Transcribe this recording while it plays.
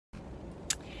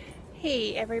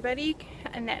Hey everybody,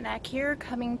 Annette Knack here,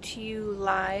 coming to you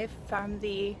live from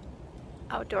the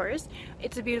outdoors.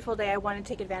 It's a beautiful day. I want to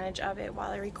take advantage of it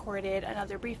while I recorded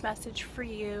another brief message for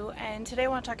you. And today I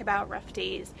want to talk about rough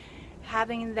days,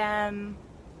 having them,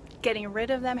 getting rid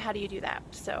of them. How do you do that?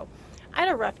 So I had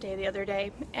a rough day the other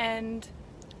day, and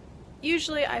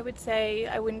usually I would say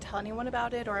I wouldn't tell anyone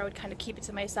about it, or I would kind of keep it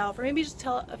to myself, or maybe just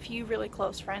tell a few really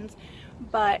close friends,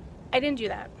 but I didn't do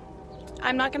that.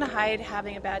 I'm not going to hide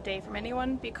having a bad day from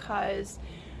anyone because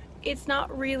it's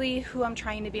not really who I'm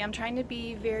trying to be. I'm trying to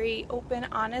be very open,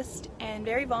 honest, and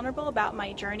very vulnerable about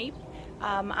my journey.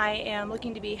 I am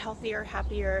looking to be healthier,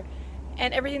 happier,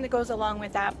 and everything that goes along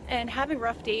with that. And having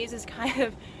rough days is kind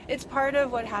of, it's part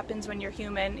of what happens when you're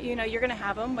human. You know, you're going to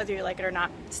have them whether you like it or not.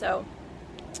 So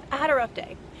I had a rough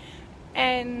day.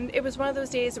 And it was one of those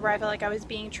days where I felt like I was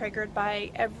being triggered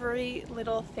by every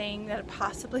little thing that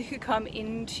possibly could come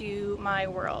into my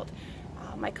world.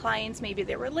 My clients, maybe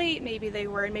they were late, maybe they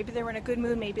were in a good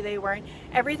mood, maybe they weren't.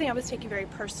 Everything I was taking very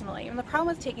personally. And the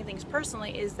problem with taking things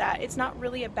personally is that it's not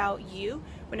really about you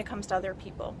when it comes to other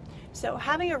people. So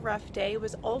having a rough day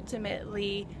was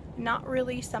ultimately not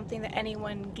really something that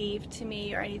anyone gave to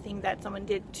me or anything that someone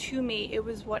did to me. It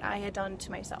was what I had done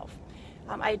to myself.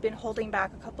 I had been holding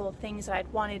back a couple of things that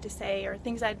I'd wanted to say, or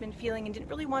things I'd been feeling and didn't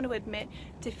really want to admit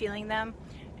to feeling them.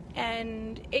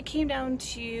 And it came down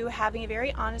to having a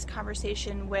very honest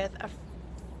conversation with a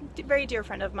very dear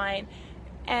friend of mine,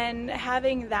 and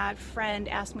having that friend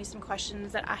ask me some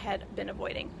questions that I had been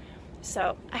avoiding.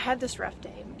 So I had this rough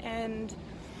day, and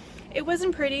it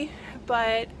wasn't pretty,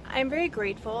 but I'm very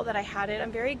grateful that I had it.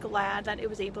 I'm very glad that it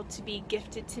was able to be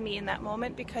gifted to me in that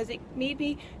moment, because it made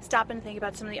me stop and think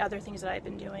about some of the other things that I've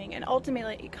been doing. And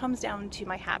ultimately, it comes down to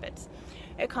my habits.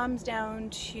 It comes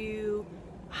down to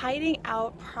hiding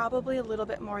out probably a little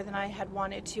bit more than I had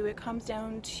wanted to. It comes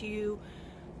down to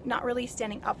not really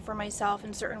standing up for myself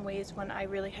in certain ways when I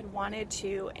really had wanted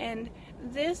to. And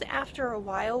this, after a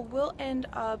while, will end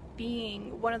up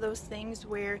being one of those things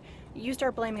where you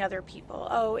start blaming other people.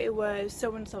 Oh, it was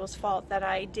so-and-so's fault that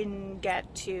I didn't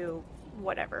get to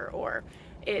whatever, or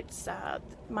it's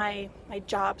my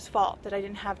job's fault that I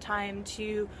didn't have time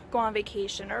to go on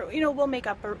vacation, or we'll make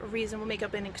up a reason, we'll make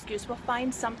up an excuse, we'll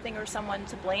find something or someone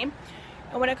to blame.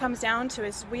 And when it comes down to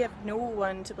it, we have no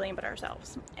one to blame but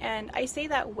ourselves. And I say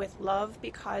that with love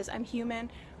because I'm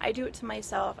human. I do it to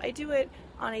myself. I do it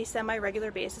on a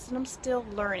semi-regular basis, and I'm still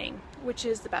learning, which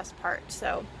is the best part.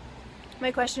 So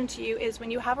my question to you is,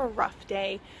 when you have a rough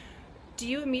day, do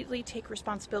you immediately take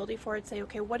responsibility for it? Say,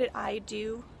 okay, what did I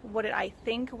do? What did I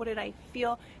think? What did I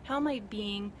feel? How am I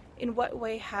being? In what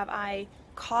way have I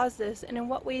caused this? And in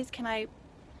what ways can I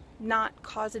not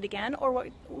cause it again? Or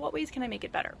what ways can I make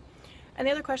it better? And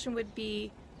the other question would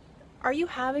be, are you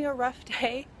having a rough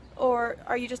day, or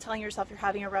are you just telling yourself you're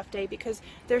having a rough day because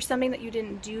there's something that you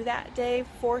didn't do that day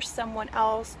for someone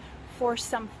else, for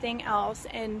something else,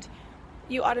 and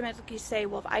you automatically say,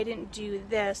 well, if I didn't do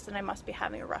this, then I must be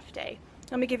having a rough day.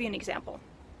 Let me give you an example.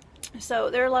 So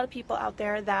there are a lot of people out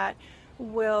there that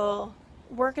will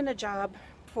work in a job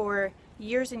for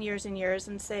years and years and years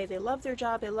and say they love their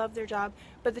job,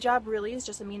 but the job really is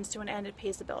just a means to an end. It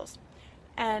pays the bills.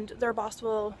 And their boss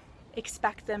will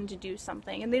expect them to do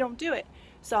something, and they don't do it.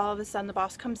 So all of a sudden the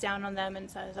boss comes down on them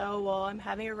and says, oh, well, I'm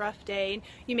having a rough day, and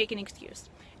you make an excuse.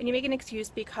 And you make an excuse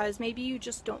because maybe you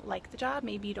just don't like the job,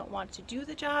 maybe you don't want to do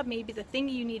the job, maybe the thing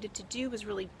you needed to do was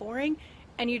really boring,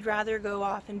 and you'd rather go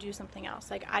off and do something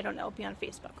else, like, I don't know, be on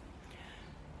Facebook.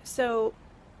 So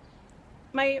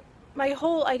my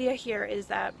whole idea here is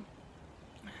that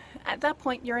at that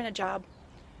point you're in a job,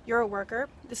 you're a worker,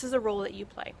 this is a role that you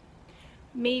play.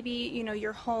 Maybe,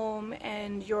 you're home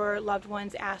and your loved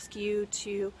ones ask you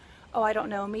to, oh, I don't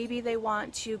know, maybe they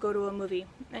want to go to a movie,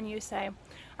 and you say,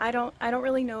 I don't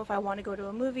really know if I want to go to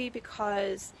a movie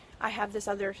because I have this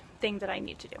other thing that I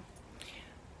need to do.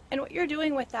 And what you're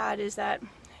doing with that is that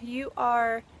you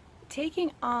are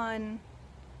taking on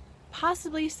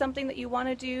possibly something that you want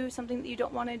to do, something that you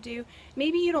don't want to do.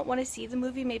 Maybe you don't want to see the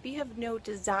movie, maybe you have no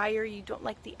desire, you don't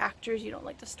like the actors, you don't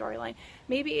like the storyline.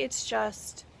 Maybe it's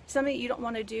just something that you don't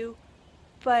want to do,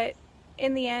 but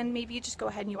in the end, maybe you just go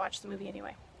ahead and you watch the movie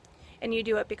anyway. And you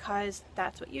do it because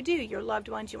that's what you do. Your loved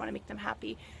ones, you want to make them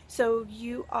happy. So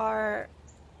you are,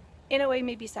 in a way,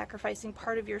 maybe sacrificing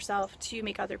part of yourself to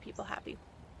make other people happy.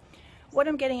 What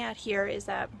I'm getting at here is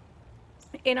that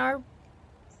in our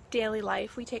daily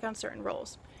life, we take on certain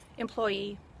roles.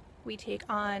 Employee, we take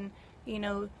on,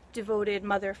 devoted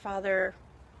mother, father,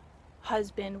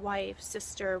 husband, wife,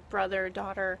 sister, brother,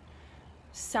 daughter,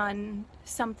 son,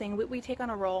 something. We take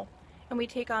on a role, and we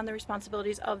take on the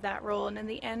responsibilities of that role, and in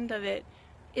the end of it,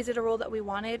 Is it a role that we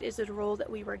wanted? Is it a role that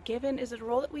we were given? Is it a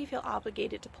role that we feel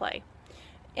obligated to play?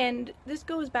 And this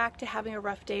goes back to having a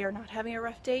rough day or not having a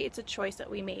rough day. It's a choice that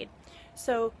we made.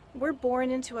 So we're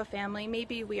born into a family.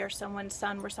 Maybe we are someone's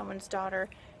son, we're someone's daughter,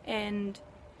 and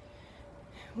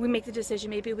we make the decision.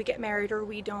 Maybe we get married or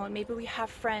we don't. Maybe we have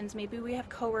friends, maybe we have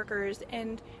coworkers,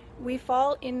 and we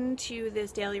fall into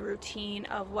this daily routine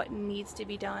of what needs to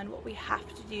be done, what we have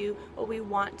to do, what we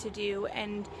want to do.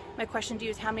 And my question to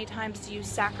you is, how many times do you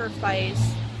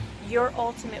sacrifice your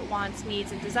ultimate wants,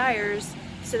 needs, and desires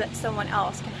so that someone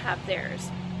else can have theirs?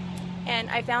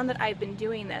 And I found that I've been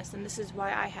doing this, and this is why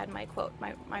I had my quote,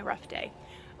 my rough day,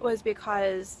 was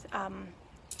because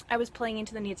I was playing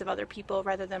into the needs of other people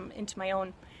rather than into my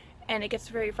own. And it gets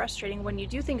very frustrating when you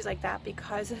do things like that,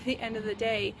 because at the end of the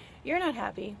day, you're not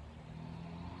happy.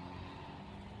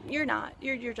 You're not.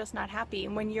 You're just not happy.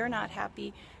 And when you're not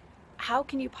happy, how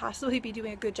can you possibly be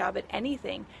doing a good job at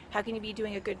anything? How can you be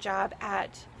doing a good job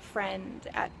at friend,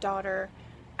 at daughter,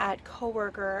 at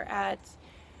coworker, at,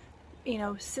 you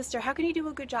know, sister? How can you do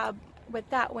a good job with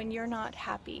that when you're not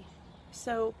happy?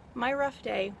 So my rough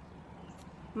day,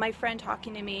 my friend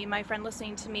talking to me, my friend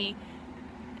listening to me,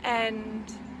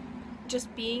 and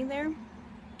just being there,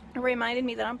 it reminded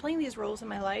me that I'm playing these roles in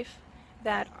my life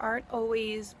that aren't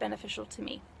always beneficial to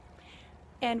me.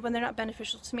 And when they're not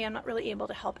beneficial to me, I'm not really able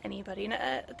to help anybody. And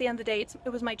at the end of the day, it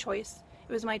was my choice.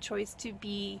 It was my choice to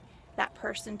be that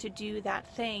person, to do that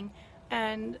thing.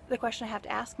 And the question I have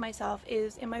to ask myself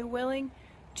is, am I willing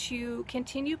to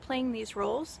continue playing these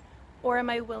roles, or am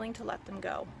I willing to let them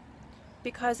go?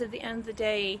 Because at the end of the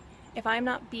day, if I'm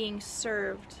not being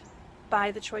served by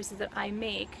the choices that I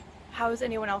make, how is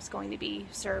anyone else going to be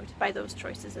served by those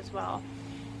choices as well?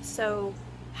 So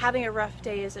having a rough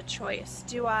day is a choice.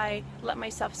 Do I let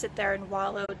myself sit there and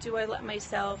wallow? Do I let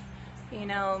myself, you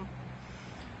know,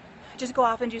 just go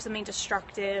off and do something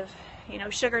destructive? You know,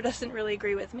 sugar doesn't really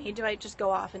agree with me. Do I just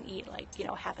go off and eat, like, you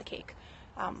know, half a cake?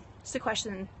 It's a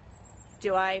question.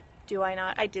 Do I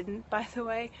not? I didn't, by the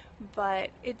way, but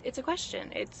it's a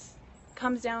question. It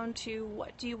comes down to,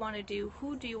 what do you want to do?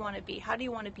 Who do you want to be? How do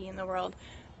you want to be in the world?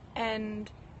 And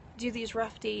do these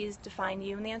rough days define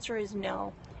you? And the answer is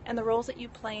no. And the roles that you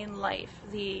play in life,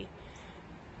 the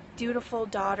dutiful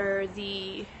daughter,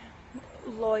 the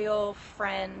loyal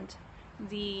friend,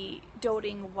 the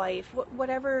doting wife,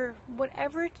 whatever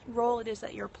role it is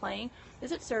that you're playing,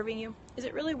 is it serving you? Is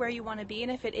it really where you want to be?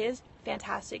 And if it is,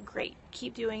 fantastic, great.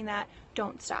 Keep doing that.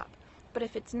 Don't stop. But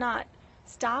if it's not,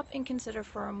 stop and consider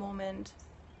for a moment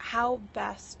how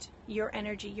best your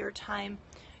energy, your time,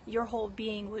 your whole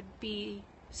being would be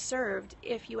served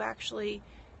if you actually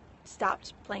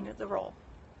stopped playing the role.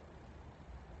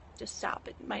 Just stop.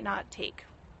 It might not take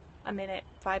a minute,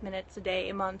 5 minutes, a day,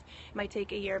 a month. It might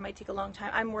take a year, it might take a long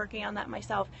time. I'm working on that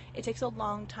myself. It takes a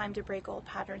long time to break old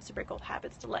patterns, to break old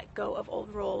habits, to let go of old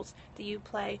roles that you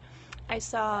play. I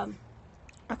saw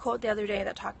a quote the other day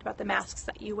that talked about the masks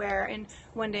that you wear, and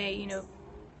one day, you know,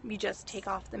 you just take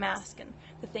off the mask, and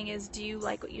the thing is, do you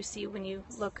like what you see when you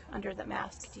look under the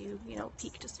mask? Do you, you know,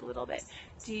 peek just a little bit?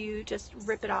 Do you just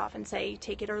rip it off and say,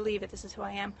 take it or leave it, this is who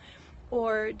I am?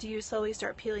 Or do you slowly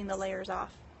start peeling the layers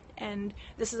off? And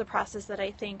this is a process that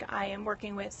I think I am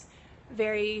working with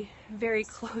very, very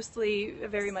closely,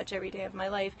 very much every day of my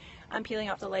life. I'm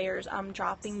peeling off the layers, I'm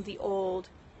dropping the old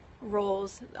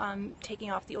roles,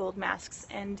 taking off the old masks,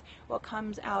 and what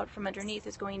comes out from underneath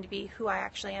is going to be who I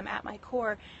actually am at my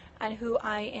core, and who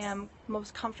I am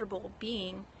most comfortable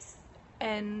being.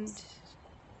 And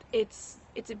it's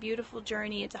a beautiful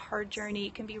journey, it's a hard journey,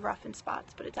 it can be rough in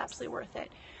spots, but it's absolutely worth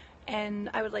it.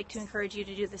 And I would like to encourage you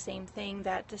to do the same thing,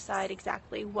 that decide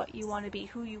exactly what you want to be,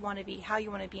 who you want to be, how you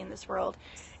want to be in this world.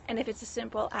 And if it's as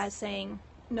simple as saying,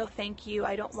 no thank you,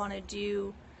 I don't want to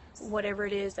do whatever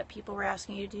it is that people were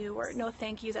asking you to do, or no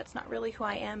thank you, that's not really who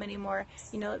I am anymore,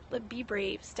 you know, be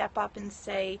brave, step up and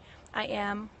say, I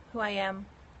am who I am,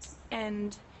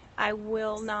 and I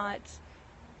will not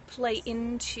play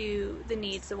into the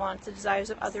needs, the wants, the desires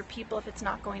of other people if it's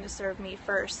not going to serve me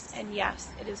first. And yes,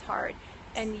 it is hard,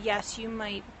 and yes, you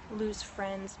might lose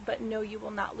friends, but no, you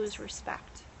will not lose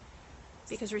respect,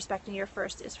 because respecting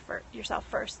yourself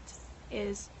first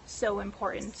is so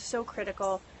important, so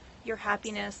critical. Your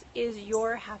happiness is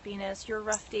your happiness. Your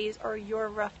rough days are your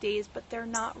rough days, but they're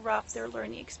not rough, they're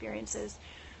learning experiences.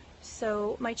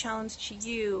 So my challenge to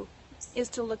you is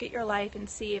to look at your life and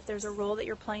see if there's a role that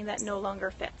you're playing that no longer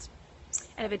fits.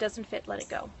 And if it doesn't fit, let it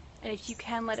go. And if you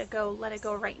can let it go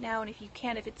right now. And if you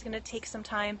can, if it's going to take some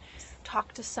time,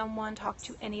 talk to someone, talk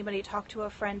to anybody, talk to a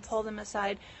friend, pull them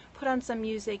aside, put on some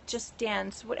music, just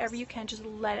dance, whatever you can, just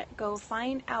let it go.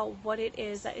 Find out what it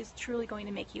is that is truly going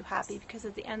to make you happy, because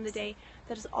at the end of the day,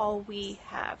 that is all we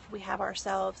have. We have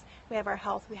ourselves, we have our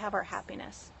health, we have our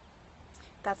happiness.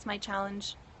 That's my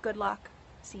challenge. Good luck.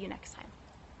 See you next time.